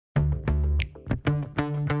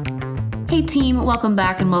Hey team, welcome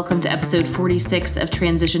back and welcome to episode 46 of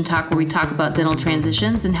Transition Talk, where we talk about dental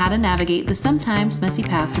transitions and how to navigate the sometimes messy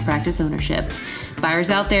path to practice ownership. Buyers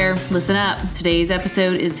out there, listen up. Today's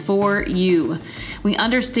episode is for you. We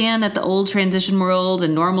understand that the old transition world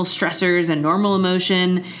and normal stressors and normal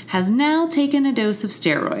emotion has now taken a dose of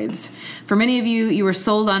steroids. For many of you, you were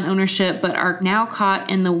sold on ownership but are now caught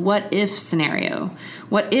in the what if scenario.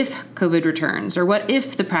 What if COVID returns? Or what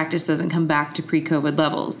if the practice doesn't come back to pre-COVID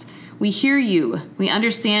levels? We hear you. We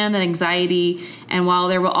understand that anxiety, and while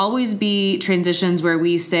there will always be transitions where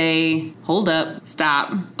we say, hold up,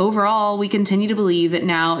 stop, overall, we continue to believe that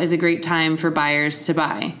now is a great time for buyers to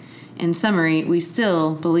buy. In summary, we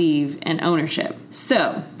still believe in ownership.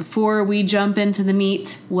 So, before we jump into the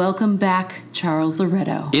meat, welcome back, Charles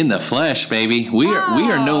Loretto. In the flesh, baby. We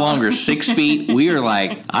are no longer 6 feet. We are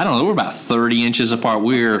like, I don't know, we're about 30 inches apart.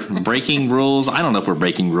 We're breaking rules. I don't know if we're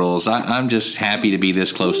breaking rules. I'm just happy to be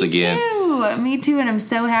this close again. Me too, and I'm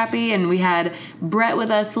so happy. And we had Brett with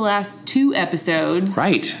us the last 2 episodes.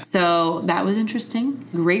 Right. So that was interesting.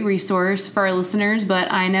 Great resource for our listeners,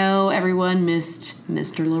 but I know everyone missed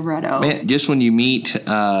Mr. Loretto. Man, just when you meet,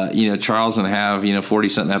 Charles and have,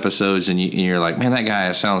 40-something episodes and you're like, man, that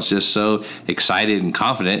guy sounds just so excited and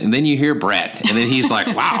confident. And then you hear Brett, and then he's like,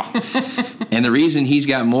 wow. And the reason he's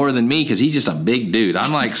got more than me, because he's just a big dude.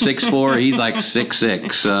 I'm like 6'4", he's like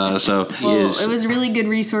 6'6". It was really good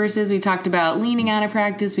resources. We talked about leaning out of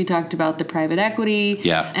practice. We talked about the private equity.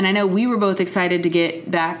 Yeah. And I know we were both excited to get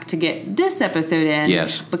back to get this episode in.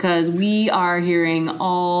 Yes. Because we are hearing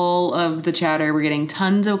all of the chatter. We're getting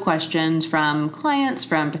tons of questions from clients,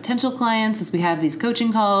 from potential clients, as we have these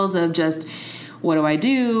coaching calls of just, what do I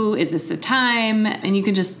do? Is this the time? And you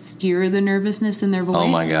can just hear the nervousness in their voice. Oh,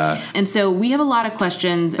 my God. And so we have a lot of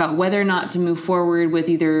questions about whether or not to move forward with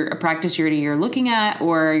either a practice you're looking at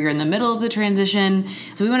or you're in the middle of the transition.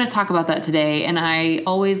 So we want to talk about that today. And I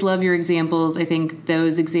always love your examples. I think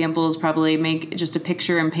those examples probably make just a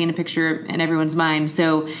picture and paint a picture in everyone's mind.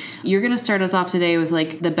 So you're going to start us off today with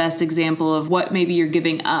like the best example of what maybe you're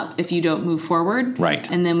giving up if you don't move forward. Right.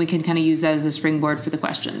 And then we can kind of use that as a springboard for the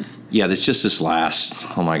questions. Yeah, there's just this last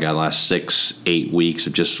 6-8 weeks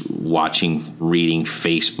of just watching, reading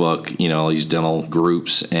Facebook, all these dental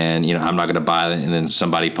groups, and I'm not going to buy it. And then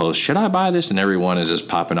somebody posts, should I buy this? And everyone is just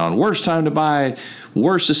popping on, worst time to buy,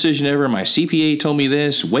 worst decision ever. My CPA told me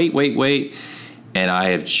this. Wait. And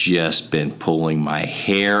I have just been pulling my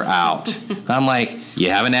hair out. I'm like,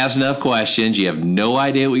 you haven't asked enough questions. You have no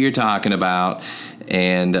idea what you're talking about.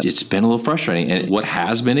 And it's been a little frustrating. And what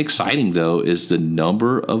has been exciting, though, is the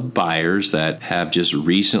number of buyers that have just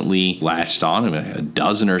recently latched on, a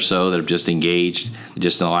dozen or so that have just engaged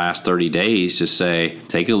just in the last 30 days to say,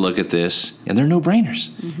 take a look at this. And they're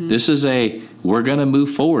no-brainers. Mm-hmm. This is we're going to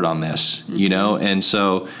move forward on this, And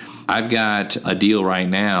so I've got a deal right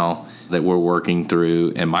now that we're working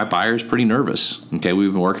through, and my buyer's pretty nervous. Okay,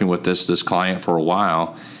 we've been working with this client for a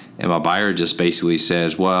while. And my buyer just basically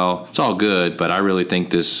says, well, it's all good, but I really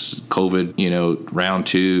think this COVID, round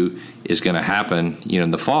 2 is going to happen,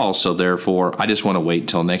 in the fall. So therefore, I just want to wait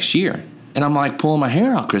until next year. And I'm like pulling my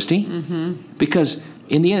hair out, Christy, because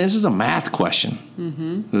in the end, this is a math question.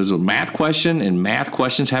 Mm-hmm. There's a math question, and math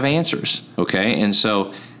questions have answers. Okay. And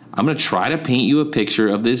so I'm going to try to paint you a picture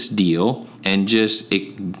of this deal. And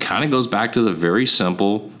it kind of goes back to the very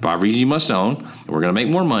simple 5 reasons you must own. We're going to make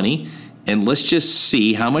more money. And let's just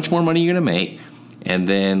see how much more money you're going to make. And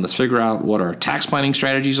then let's figure out what our tax planning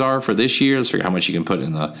strategies are for this year. Let's figure out how much you can put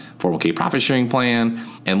in the 401k profit sharing plan.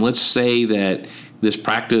 And let's say that this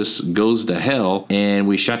practice goes to hell and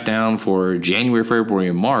we shut down for January, February,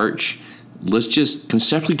 and March. Let's just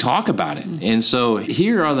conceptually talk about it. Mm-hmm. And so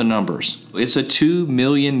here are the numbers. It's a $2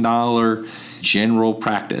 million general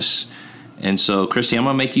practice. And so, Christy, I'm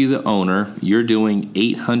going to make you the owner. You're doing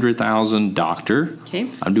 $800,000 doctor. Okay.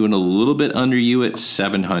 I'm doing a little bit under you at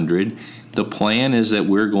 $700,000. The plan is that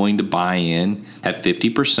we're going to buy in at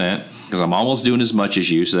 50% because I'm almost doing as much as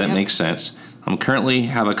you, so that makes sense. I'm currently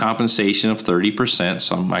have a compensation of 30%,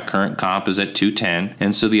 so my current comp is at $210,000.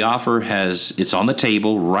 And so the offer it's on the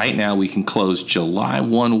table right now. We can close July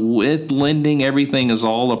 1 with lending. Everything is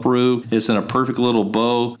all approved. It's in a perfect little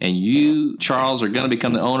bow. And you, Charles, are going to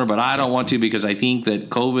become the owner, but I don't want to because I think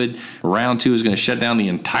that COVID round 2 is going to shut down the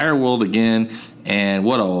entire world again. And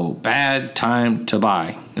what a bad time to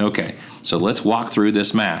buy. Okay, so let's walk through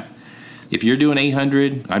this math. If you're doing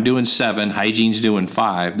 800, I'm doing 7, Hygiene's doing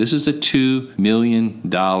 5. This is a $2 million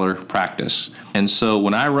practice. And so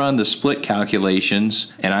when I run the split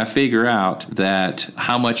calculations and I figure out that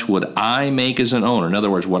how much would I make as an owner, in other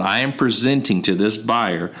words, what I am presenting to this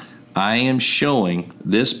buyer, I am showing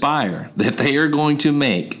this buyer that they are going to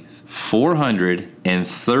make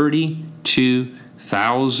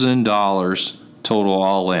 $432,000 total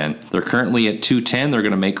all in. They're currently at $210,000. They're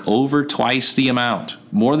going to make over twice the amount,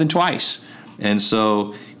 more than twice. And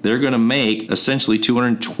so they're going to make essentially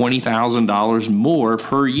 $220,000 more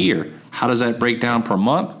per year. How does that break down per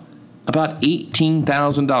month? About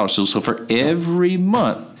 $18,000. So for every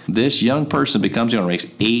month this young person becomes the owner, makes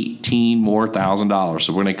 $18,000 more.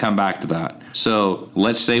 So we're going to come back to that. So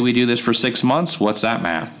let's say we do this for 6 months. What's that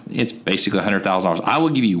math? It's basically $100,000. I will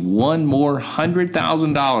give you one more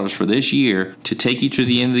 $100,000 for this year to take you to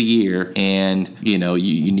the end of the year, and you're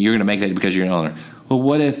going to make that because you're an owner. Well,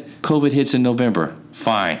 what if COVID hits in November?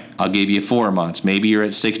 Fine, I'll give you 4 months. Maybe you're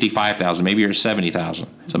at $65,000. Maybe you're at $70,000.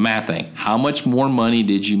 It's a math thing. How much more money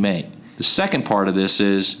did you make? The second part of this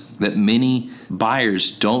is that many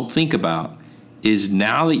buyers don't think about is,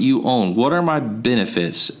 now that you own, what are my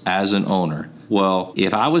benefits as an owner? Well,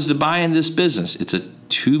 if I was to buy in this business, it's a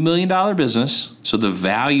 $2 million business. So the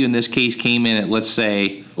value in this case came in at, let's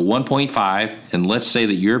say, 1.5. And let's say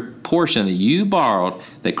that your portion that you borrowed,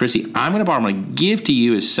 that Christy, I'm going to give to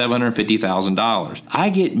you is $750,000. I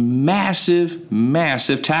get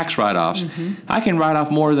massive tax write-offs. Mm-hmm. I can write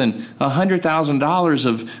off more than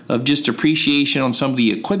 $100,000 of just depreciation on some of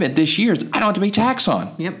the equipment this year. I don't have to pay tax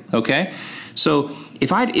on. Yep. Okay. So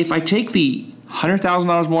if I take the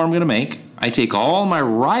 $100,000 more I'm going to make, I take all my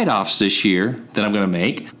write-offs this year that I'm going to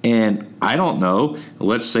make, and I don't know,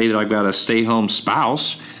 let's say that I've got a stay-home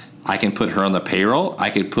spouse. I can put her on the payroll.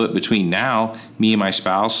 I could put, between now, me and my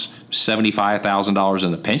spouse, $75,000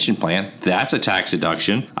 in the pension plan. That's a tax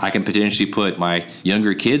deduction. I can potentially put my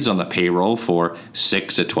younger kids on the payroll for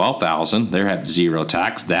 $6,000 to $12,000. They have zero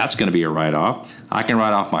tax. That's going to be a write-off. I can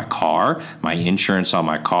write off my car, my insurance on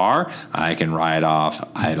my car. I can write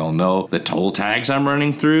off, the toll tags I'm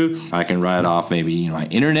running through. I can write off maybe my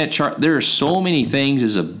internet charge. There are so many things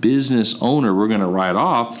as a business owner we're going to write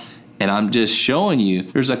off. And I'm just showing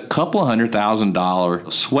you there's a couple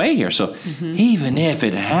 $100,000 sway here. So even if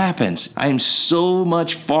it happens, I'm so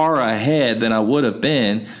much far ahead than I would have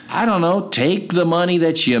been. I don't know, take the money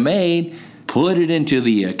that you made, put it into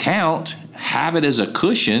the account, have it as a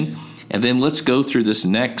cushion, and then let's go through this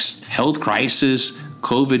next health crisis,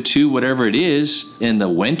 COVID-2, whatever it is, in the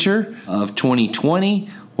winter of 2020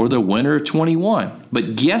 or the winter of 21.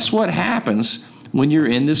 But guess what happens when you're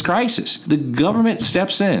in this crisis? The government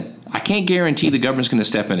steps in. I can't guarantee the government's going to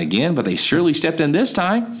step in again, but they surely stepped in this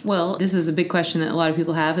time. Well, this is a big question that a lot of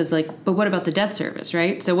people have, is like, but what about the debt service,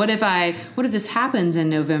 right? So what if this happens in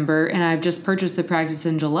November and I've just purchased the practice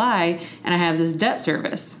in July and I have this debt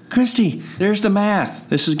service? Christy, there's the math.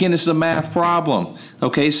 This is a math problem.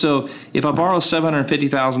 Okay, so if I borrow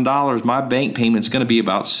 $750,000, my bank payment's going to be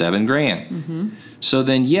about $7,000. Mm-hmm. So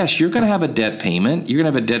then, yes, you're going to have a debt payment. You're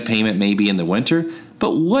going to have a debt payment maybe in the winter.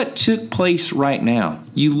 But what took place right now?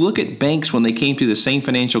 You look at banks when they came through the same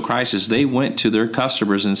financial crisis, they went to their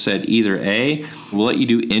customers and said either A, we'll let you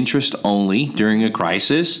do interest only during a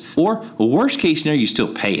crisis, or worst case scenario, you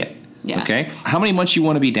still pay it. Yeah. Okay? How many months you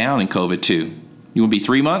want to be down in COVID-2? You want to be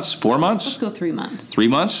 3 months, 4 months? Let's go 3 months. 3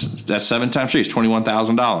 months? That's 7 times 3. It's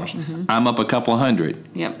 $21,000. Mm-hmm. I'm up a couple hundred.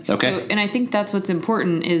 Yep. Okay. So, and I think that's what's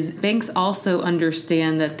important is banks also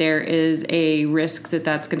understand that there is a risk that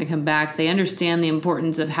that's going to come back. They understand the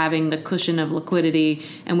importance of having the cushion of liquidity.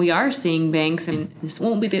 And we are seeing banks, and this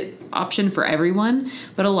won't be the option for everyone,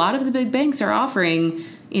 but a lot of the big banks are offering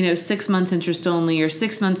 6 months interest only or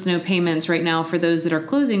 6 months no payments right now for those that are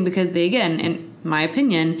closing, because they, again, in my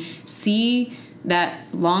opinion, see that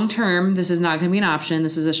long term, this is not going to be an option.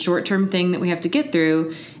 This is a short term thing that we have to get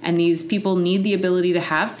through. And these people need the ability to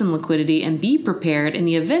have some liquidity and be prepared in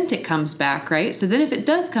the event it comes back, right? So then if it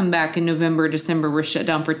does come back in November, December, we're shut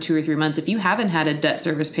down for 2 or 3 months. If you haven't had a debt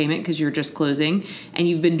service payment because you're just closing and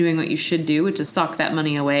you've been doing what you should do, which is sock that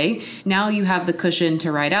money away, now you have the cushion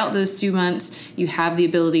to ride out those 2 months. You have the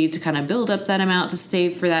ability to kind of build up that amount to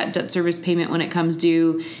save for that debt service payment when it comes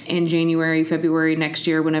due in January, February next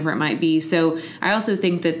year, whenever it might be. So I also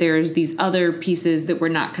think that there's these other pieces that we're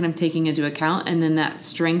not kind of taking into account, and then that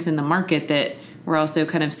strength in the market that we're also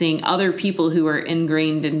kind of seeing other people who are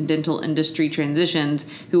ingrained in dental industry transitions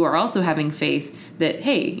who are also having faith that,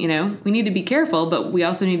 hey, we need to be careful, but we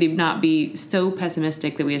also need to not be so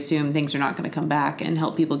pessimistic that we assume things are not going to come back, and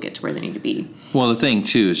help people get to where they need to be. Well, the thing,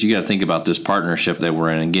 too, is you got to think about this partnership that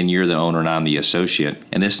we're in. Again, you're the owner and I'm the associate.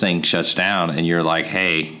 And this thing shuts down and you're like,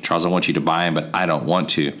 hey, Charles, I want you to buy them, but I don't want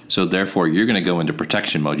to. So therefore, you're going to go into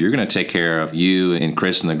protection mode. You're going to take care of you and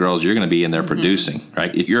Chris and the girls. You're going to be in there producing,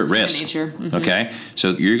 right? If you're at risk. Mm-hmm. Okay?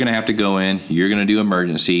 So you're going to have to go in. You're going to do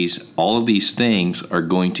emergencies. All of these things are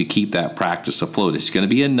going to keep that practice afloat. float. It's going to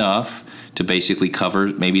be enough to basically cover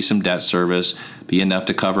maybe some debt service, be enough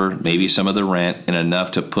to cover maybe some of the rent, and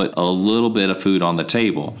enough to put a little bit of food on the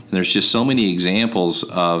table. And there's just so many examples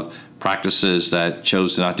of practices that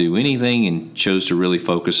chose to not do anything and chose to really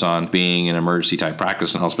focus on being an emergency type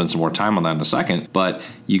practice. And I'll spend some more time on that in a second. But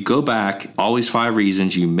you go back, always 5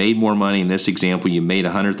 reasons you made more money. In this example, you made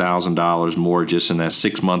 $100,000 more just in that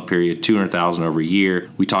 6-month period, $200,000 over a year.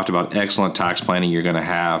 We talked about excellent tax planning you're going to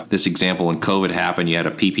have. This example, when COVID happened, you had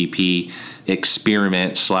a PPP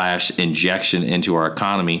experiment / injection into our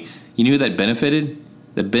economy. You knew that benefited?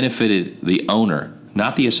 That benefited the owner,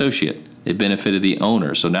 not the associate. It benefited the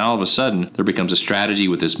owner. So now all of a sudden there becomes a strategy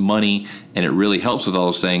with this money, and it really helps with all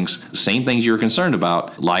those things. Same things you were concerned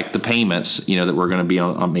about, like the payments, that we're going to be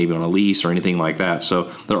on maybe on a lease or anything like that.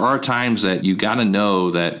 So there are times that you got to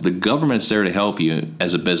know that the government's there to help you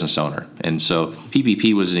as a business owner. And so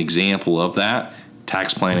PPP was an example of that.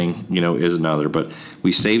 Tax planning, is another. But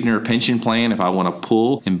we saved in our pension plan. If I want to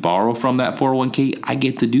pull and borrow from that 401k, I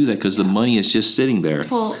get to do that because the money is just sitting there.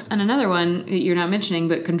 Well, and another one that you're not mentioning,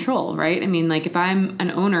 but control, right? I mean, like if I'm an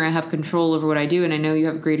owner, I have control over what I do. And I know you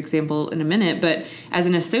have a great example in a minute, but as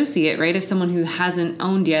an associate, right? If someone who hasn't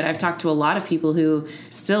owned yet, I've talked to a lot of people who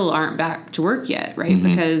still aren't back to work yet, right? Mm-hmm.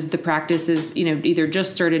 Because the practice is, either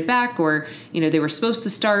just started back or, they were supposed to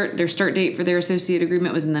start, their start date for their associate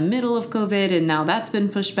agreement was in the middle of COVID, and now that's been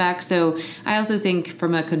pushed back. So I also think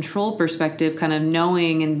from a control perspective, kind of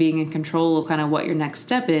knowing and being in control of kind of what your next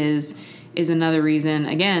step is another reason,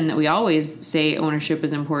 again, that we always say ownership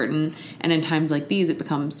is important. And in times like these, it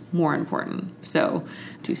becomes more important. So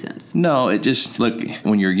 2 cents. No, it just, look,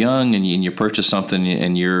 when you're young and you purchase something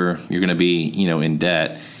and you're going to be, in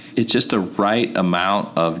debt, it's just the right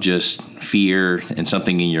amount of just fear and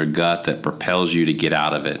something in your gut that propels you to get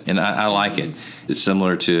out of it. And I like it. It's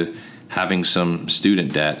similar to having some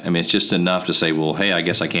student debt. I mean, it's just enough to say, well, hey, I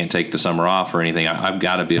guess I can't take the summer off or anything. I've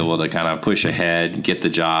got to be able to kind of push ahead, get the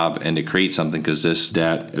job, and to create something because this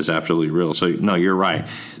debt is absolutely real. So, no, you're right.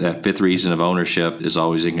 That 5th reason of ownership is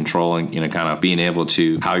always in control and, kind of being able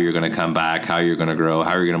to how you're going to come back, how you're going to grow,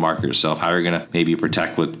 how you're going to market yourself, how you're going to maybe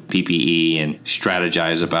protect with PPE and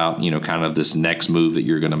strategize about, kind of this next move that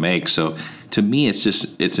you're going to make. So, to me,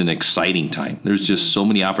 it's an exciting time. There's just so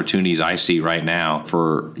many opportunities I see right now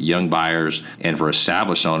for young buyers and for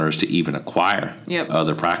established owners to even acquire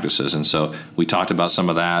other practices. And so we talked about some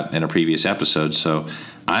of that in a previous episode. So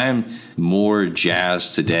I'm more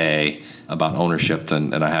jazzed today about ownership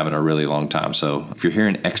than I have in a really long time. So if you're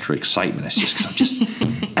hearing extra excitement, it's just because I'm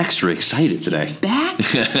just extra excited today. He's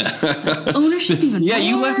back? Ownership even Yeah, more?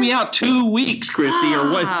 you left me out 2 weeks, Christy, or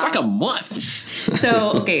what? It's like a month.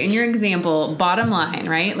 So, okay, in your example, bottom line,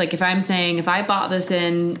 right? Like if I'm saying if I bought this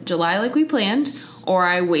in July like we planned, or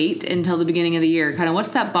I wait until the beginning of the year, kind of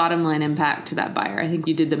what's that bottom line impact to that buyer? I think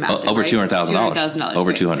you did the math. Over right? $200,000. $200,000.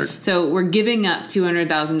 Over right? $200,000. So we're giving up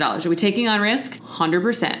 $200,000. Are we taking on risk?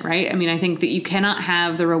 100%, right? I mean, I think that you cannot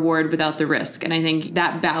have the reward without the risk. And I think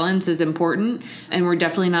that balance is important. And we're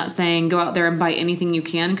definitely not saying go out there and buy anything you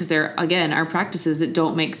can because there, again, are practices that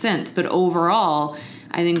don't make sense. But overall,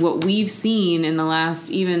 I think what we've seen in the last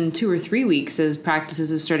even 2 or 3 weeks as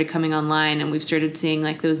practices have started coming online and we've started seeing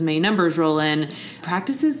like those May numbers roll in,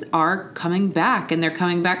 practices are coming back and they're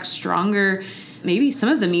coming back stronger, maybe some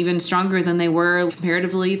of them even stronger than they were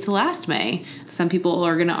comparatively to last May. Some people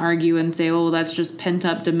are going to argue and say, oh, well, that's just pent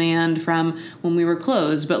up demand from when we were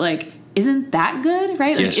closed. But like, isn't that good,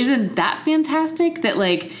 right? Yes. Like, isn't that fantastic that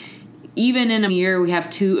like, even in a year, we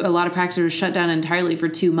have a lot of practices shut down entirely for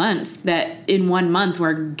 2 months, that in 1 month,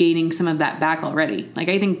 we're gaining some of that back already. Like,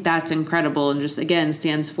 I think that's incredible and just, again,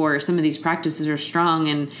 stands for some of these practices are strong.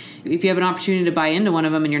 And if you have an opportunity to buy into one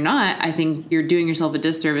of them and you're not, I think you're doing yourself a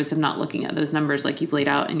disservice of not looking at those numbers like you've laid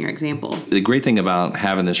out in your example. The great thing about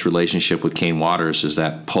having this relationship with Cain Watters is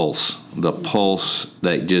that pulse, the pulse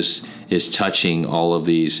that just is touching all of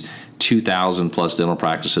these 2,000 plus dental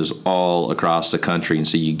practices all across the country. And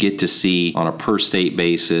so you get to see on a per state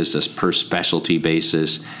basis, a per specialty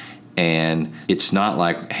basis. And it's not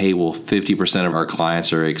like, hey, well, 50% of our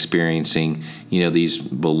clients are experiencing, these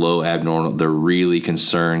below abnormal. They're really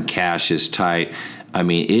concerned. Cash is tight. I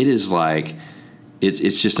mean, it is like,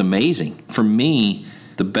 it's just amazing. For me,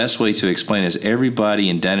 the best way to explain it is everybody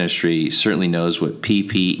in dentistry certainly knows what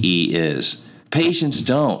PPE is. Patients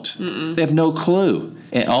don't. Mm-mm. They have no clue.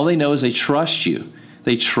 And all they know is they trust you.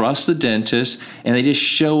 They trust the dentist, and they just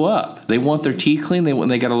show up. They want their teeth cleaned.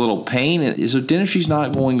 They got a little pain. And so dentistry's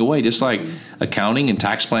not going away. Just like accounting and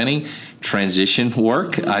tax planning, transition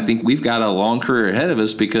work, I think we've got a long career ahead of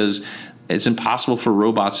us because It's impossible for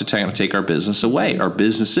robots to take our business away, our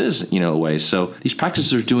businesses, away. So these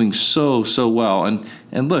practices are doing so well.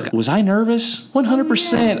 And look, was I nervous?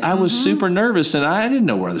 100%. I was super nervous, and I didn't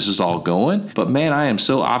know where this is all going. But man, I am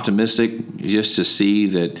so optimistic just to see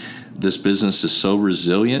that this business is so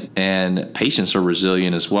resilient, and patients are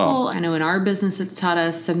resilient as well. Well, I know in our business it's taught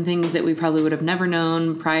us some things that we probably would have never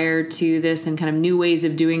known prior to this, and kind of new ways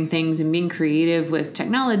of doing things and being creative with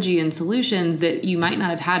technology and solutions that you might not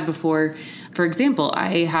have had before. For example,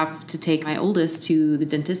 I have to take my oldest to the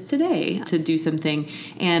dentist today to do something.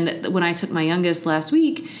 And when I took my youngest last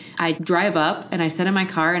week, I drive up and I sit in my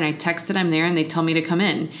car and I text that I'm there and they tell me to come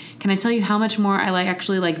in. Can I tell you how much more I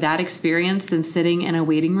actually like that experience than sitting in a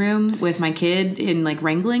waiting room with my kid and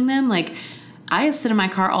wrangling them? I sit in my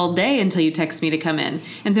car all day until you text me to come in.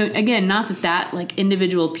 And so again, not that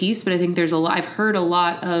individual piece, but I think there's I've heard a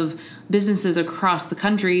lot of businesses across the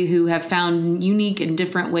country who have found unique and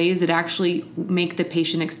different ways that actually make the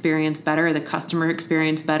patient experience better, the customer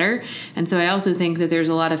experience better. And so I also think that there's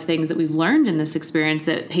a lot of things that we've learned in this experience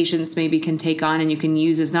that patients maybe can take on and you can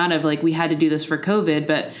use as not of we had to do this for COVID,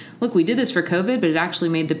 but look, we did this for COVID, but it actually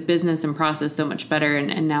made the business and process so much better.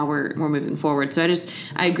 And now we're moving forward. So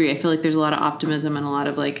I agree. I feel like there's a lot of optimism and a lot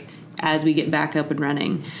of as we get back up and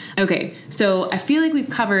running. Okay, so I feel like we've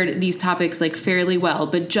covered these topics fairly well,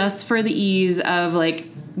 but just for the ease of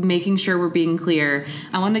making sure we're being clear,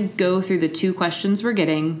 I want to go through the 2 questions we're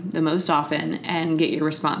getting the most often and get your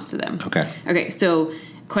response to them. Okay, so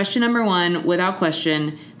question number 1, without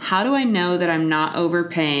question, how do I know that I'm not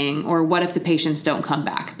overpaying, or what if the patients don't come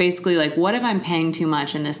back? Basically, what if I'm paying too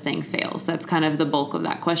much and this thing fails? That's kind of the bulk of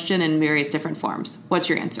that question in various different forms. What's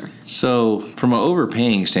your answer? So from an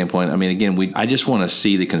overpaying standpoint, again, I just want to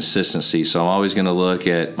see the consistency. So I'm always going to look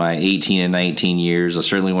at my 18 and 19 years. I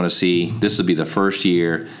certainly want to see, this will be the first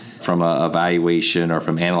year from a evaluation or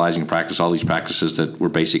from analyzing practice, all these practices that we're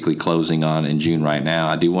basically closing on in June right now.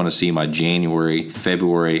 I do want to see my January,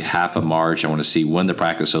 February, half of March. I want to see when the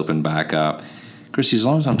practice opened back up. Christy, as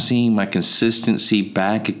long as I'm seeing my consistency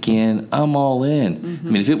back again, I'm all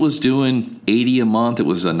in. If it was doing $80 a month, it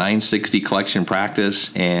was a $960 collection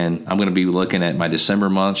practice, and I'm going to be looking at my December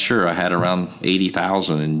month. Sure, I had around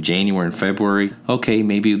 $80,000 in January and February. Okay,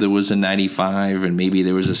 maybe there was a $95, and maybe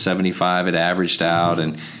there was a $75. It averaged out,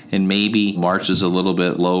 and maybe March is a little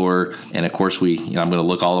bit lower. And of course, I'm going to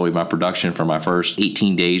look all the way at my production for my first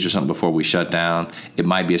 18 days or something before we shut down. It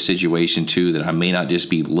might be a situation too that I may not just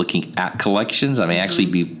be looking at collections. I may actually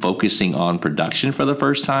be focusing on production for the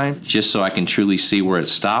first time, just so I can truly see where it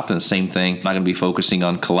stopped. And the same thing, I'm not going to be focusing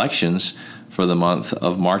on collections for the month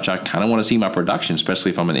of March. I kind of want to see my production, especially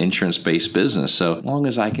if I'm an insurance-based business. So as long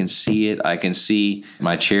as I can see it, I can see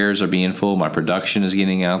my chairs are being full, my production is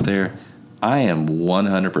getting out there, I am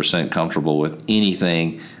 100% comfortable with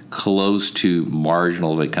anything close to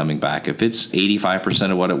marginal of it coming back. If it's 85%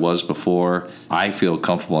 of what it was before, I feel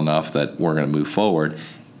comfortable enough that we're going to move forward.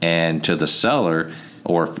 And to the seller,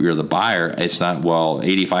 or if you're the buyer, it's not,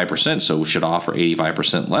 85%, so we should offer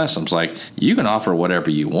 85% less. I'm like, you can offer whatever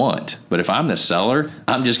you want. But if I'm the seller,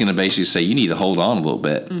 I'm just going to basically say, you need to hold on a little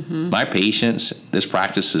bit. My patience, this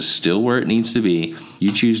practice is still where it needs to be.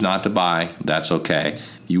 You choose not to buy, that's okay.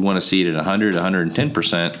 You want to see it at 100,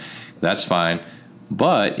 110%, that's fine.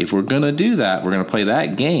 But if we're going to do that, we're going to play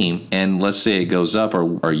that game, and let's say it goes up,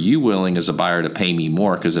 or are you willing as a buyer to pay me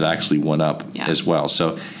more because it actually went up as well?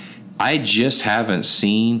 So I just haven't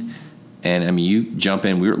seen, and you jump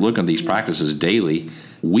in, we're looking at these practices daily.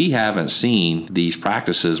 We haven't seen these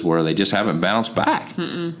practices where they just haven't bounced back.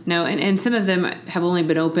 No, and some of them have only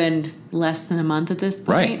been opened less than a month at this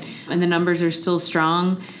point. Right. And the numbers are still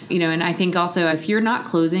strong. And I think also if you're not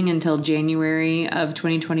closing until January of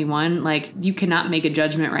 2021, you cannot make a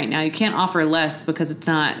judgment right now. You can't offer less because it's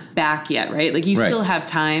not back yet, right? You still have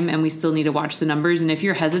time, and we still need to watch the numbers. And if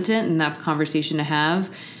you're hesitant, and that's a conversation to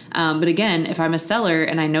have. But again, if I'm a seller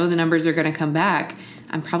and I know the numbers are going to come back,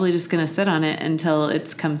 I'm probably just going to sit on it until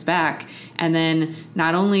it comes back. And then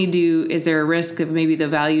not only is there a risk of maybe the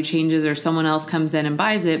value changes or someone else comes in and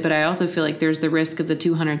buys it, but I also feel like there's the risk of the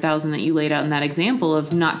 $200,000 that you laid out in that example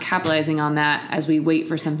of not capitalizing on that as we wait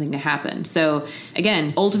for something to happen. So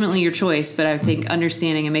again, ultimately your choice, but I think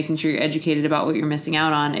understanding and making sure you're educated about what you're missing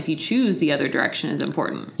out on if you choose the other direction is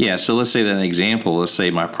important. Yeah, so let's say that an example, let's say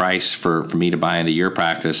my price for me to buy into your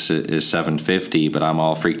practice is $750, but I'm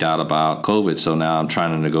all freaked out about COVID, so now I'm trying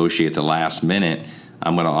to negotiate the last minute.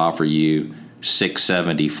 I'm going to offer you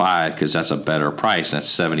 $675 because that's a better price. That's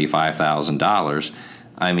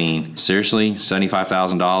 $75,000. Seriously,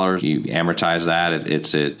 $75,000. You amortize that.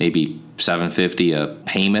 It's at maybe $750 a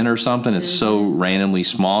payment or something. It's so randomly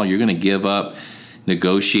small. You're going to give up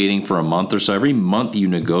negotiating for a month or so. Every month you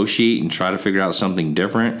negotiate and try to figure out something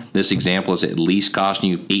different. This example is at least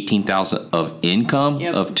costing you $18,000 of income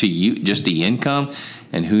to you, just the income.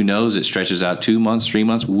 And who knows, it stretches out 2 months, 3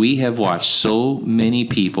 months. We have watched so many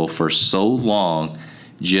people for so long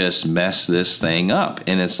just mess this thing up.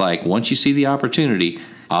 And it's like, once you see the opportunity,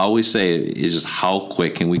 I always say is just how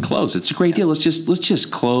quick can we close? It's a great deal. Let's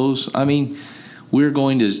just close. I mean, we're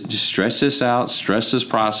going to just stretch this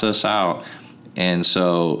process out. And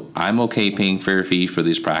so I'm okay paying fair fee for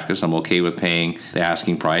this practice. I'm okay with paying the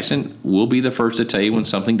asking price. And we'll be the first to tell you when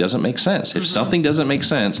something doesn't make sense. If something doesn't make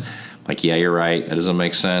sense, like, yeah, you're right, that doesn't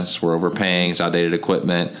make sense. We're overpaying. It's outdated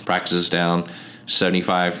equipment. Practice is down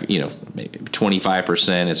 75, maybe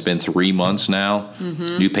 25%. It's been 3 months now.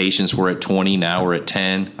 New patients were at 20. Now we're at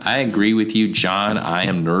 10. I agree with you, John. I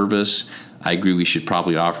am nervous. I agree we should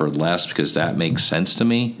probably offer less because that makes sense to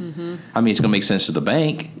me. I mean, it's going to make sense to the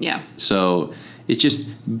bank. Yeah. So it's just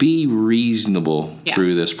be reasonable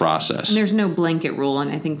through this process. And there's no blanket rule,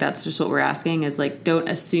 and I think that's just what we're asking is, like, don't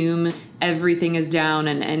assume everything is down,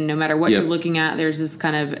 and no matter what you're looking at, there's this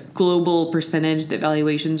kind of global percentage that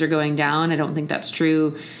valuations are going down. I don't think that's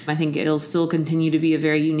true. I think it'll still continue to be a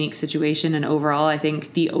very unique situation, and overall, I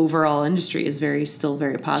think the overall industry is still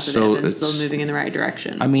very positive and still moving in the right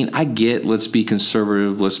direction. I mean, I get, let's be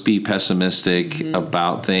conservative, let's be pessimistic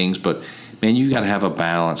about things, but man, you got to have a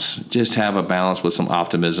balance. Just have a balance with some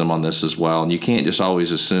optimism on this as well. And you can't just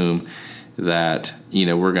always assume that,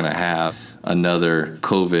 we're going to have another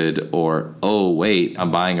COVID or, oh, wait, I'm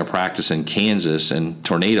buying a practice in Kansas and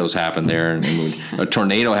tornadoes happen there. And a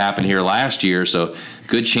tornado happened here last year, so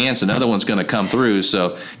good chance another one's going to come through.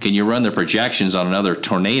 So can you run the projections on another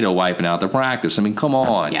tornado wiping out the practice? I mean, come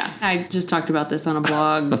on. Yeah, I just talked about this on a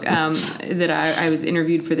blog that I was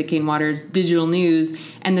interviewed for the Kane Waters Digital News,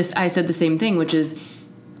 and I said the same thing, which is,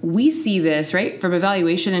 we see this, right, from a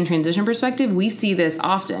valuation and transition perspective, we see this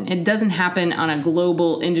often. It doesn't happen on a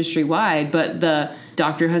global industry-wide, but the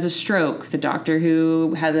doctor has a stroke, the doctor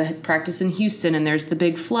who has a practice in Houston, and there's the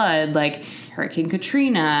big flood, like Hurricane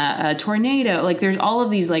Katrina, a tornado, like there's all of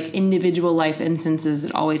these like individual life instances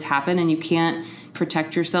that always happen, and you can't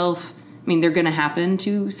protect yourself. I mean, they're going to happen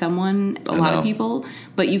to someone, a lot of people,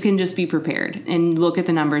 but you can just be prepared and look at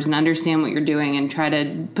the numbers and understand what you're doing and try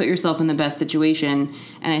to put yourself in the best situation.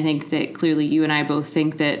 And I think that clearly you and I both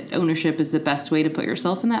think that ownership is the best way to put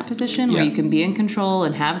yourself in that position where you can be in control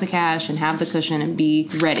and have the cash and have the cushion and be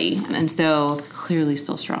ready. And so clearly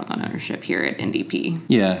still strong on ownership here at NDP.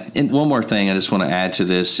 Yeah. And one more thing I just want to add to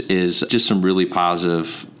this is just some really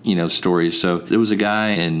positive stories. So there was a guy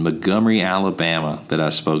in Montgomery, Alabama that I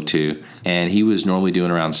spoke to, and he was normally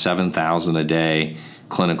doing around $7,000 a day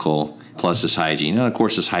clinical plus his hygiene. And of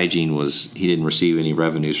course, his hygiene he didn't receive any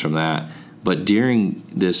revenues from that. But during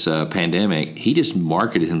this pandemic, he just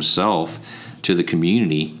marketed himself to the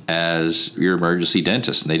community as your emergency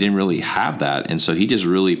dentist. And they didn't really have that. And so he just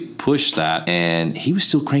really pushed that. And he was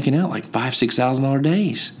still cranking out like $5,000, $6,000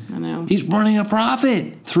 days. I know. He's running a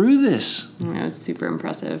profit through this. I know, it's super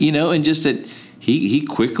impressive. And just that he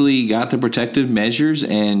quickly got the protective measures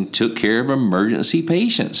and took care of emergency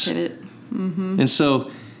patients. Did it. And so,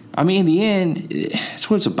 I mean, in the end, that's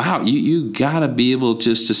what it's about. You got to be able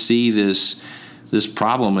just to see this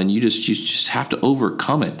problem, and you just have to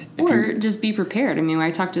overcome it. Or just be prepared. I mean,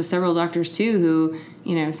 I talked to several doctors too who,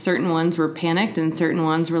 certain ones were panicked and certain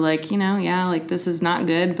ones were like, this is not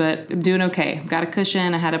good, but I'm doing okay. I've got a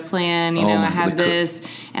cushion. I had a plan. I have this.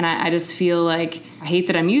 And I just feel like I hate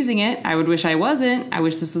that I'm using it. I would wish I wasn't. I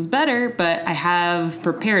wish this was better, but I have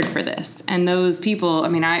prepared for this. And those people, I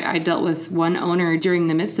mean, I dealt with one owner during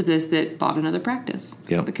the midst of this that bought another practice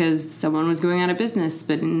because someone was going out of business,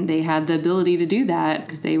 but they had the ability to do that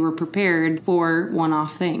because they were prepared for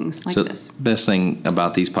one-off things like this. The best thing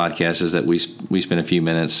about these podcasts is that we spend a few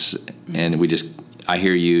minutes and I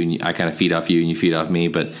hear you and I kind of feed off you and you feed off me,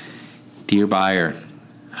 but dear buyer,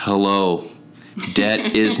 hello.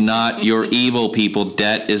 Debt is not your evil, people.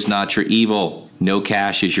 Debt is not your evil. No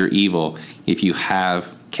cash is your evil. If you have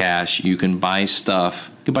cash, you can buy stuff.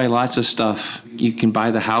 You can buy lots of stuff. You can buy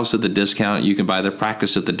the house at the discount. You can buy the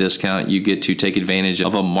practice at the discount. You get to take advantage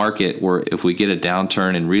of a market where if we get a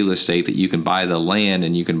downturn in real estate, that you can buy the land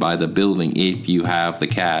and you can buy the building if you have the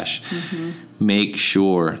cash. Make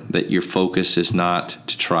sure that your focus is not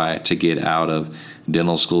to try to get out of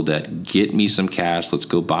dental school debt. Get me some cash. Let's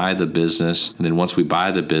go buy the business. And then once we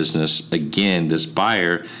buy the business, again, this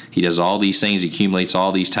buyer, he does all these things, accumulates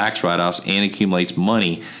all these tax write-offs and accumulates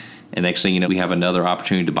money. And next thing you know, we have another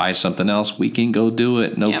opportunity to buy something else. We can go do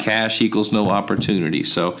it. No cash equals no opportunity.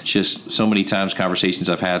 So just so many times conversations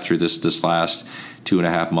I've had through this last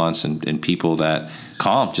 2.5 months, and people that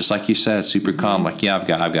calm, just like you said, super calm. Like, yeah,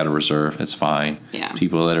 I've got a reserve. It's fine. Yeah.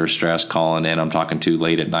 People that are stressed calling in, I'm talking to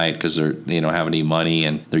late at night because they're, having any money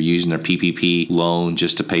and they're using their PPP loan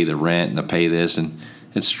just to pay the rent and to pay this. And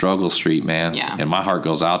it's struggle street, man. Yeah. And my heart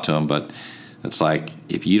goes out to them. But it's like,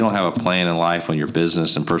 if you don't have a plan in life on your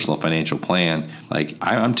business and personal financial plan, like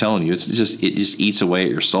I'm telling you, it just eats away at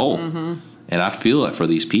your soul. And I feel it for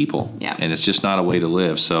these people. Yeah. And it's just not a way to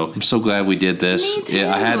live. So I'm so glad we did this. Me too.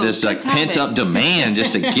 Yeah, I had this pent up demand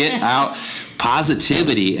just to get out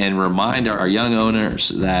positivity and remind our young owners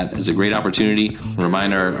that it's a great opportunity.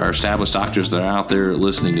 Remind our established doctors that are out there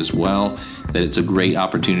listening as well that it's a great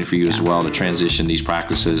opportunity for you as well to transition these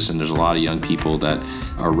practices. And there's a lot of young people that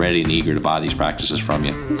are ready and eager to buy these practices from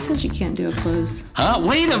you. Who says you can't do a close? Huh?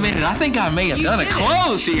 Wait a minute. I think I may have done a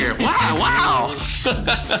close here. Wow.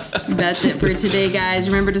 That's it for today, guys.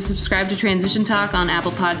 Remember to subscribe to Transition Talk on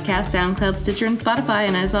Apple Podcasts, SoundCloud, Stitcher, and Spotify.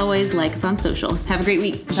 And as always, like us on social. Have a great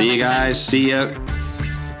week. See you guys. See ya.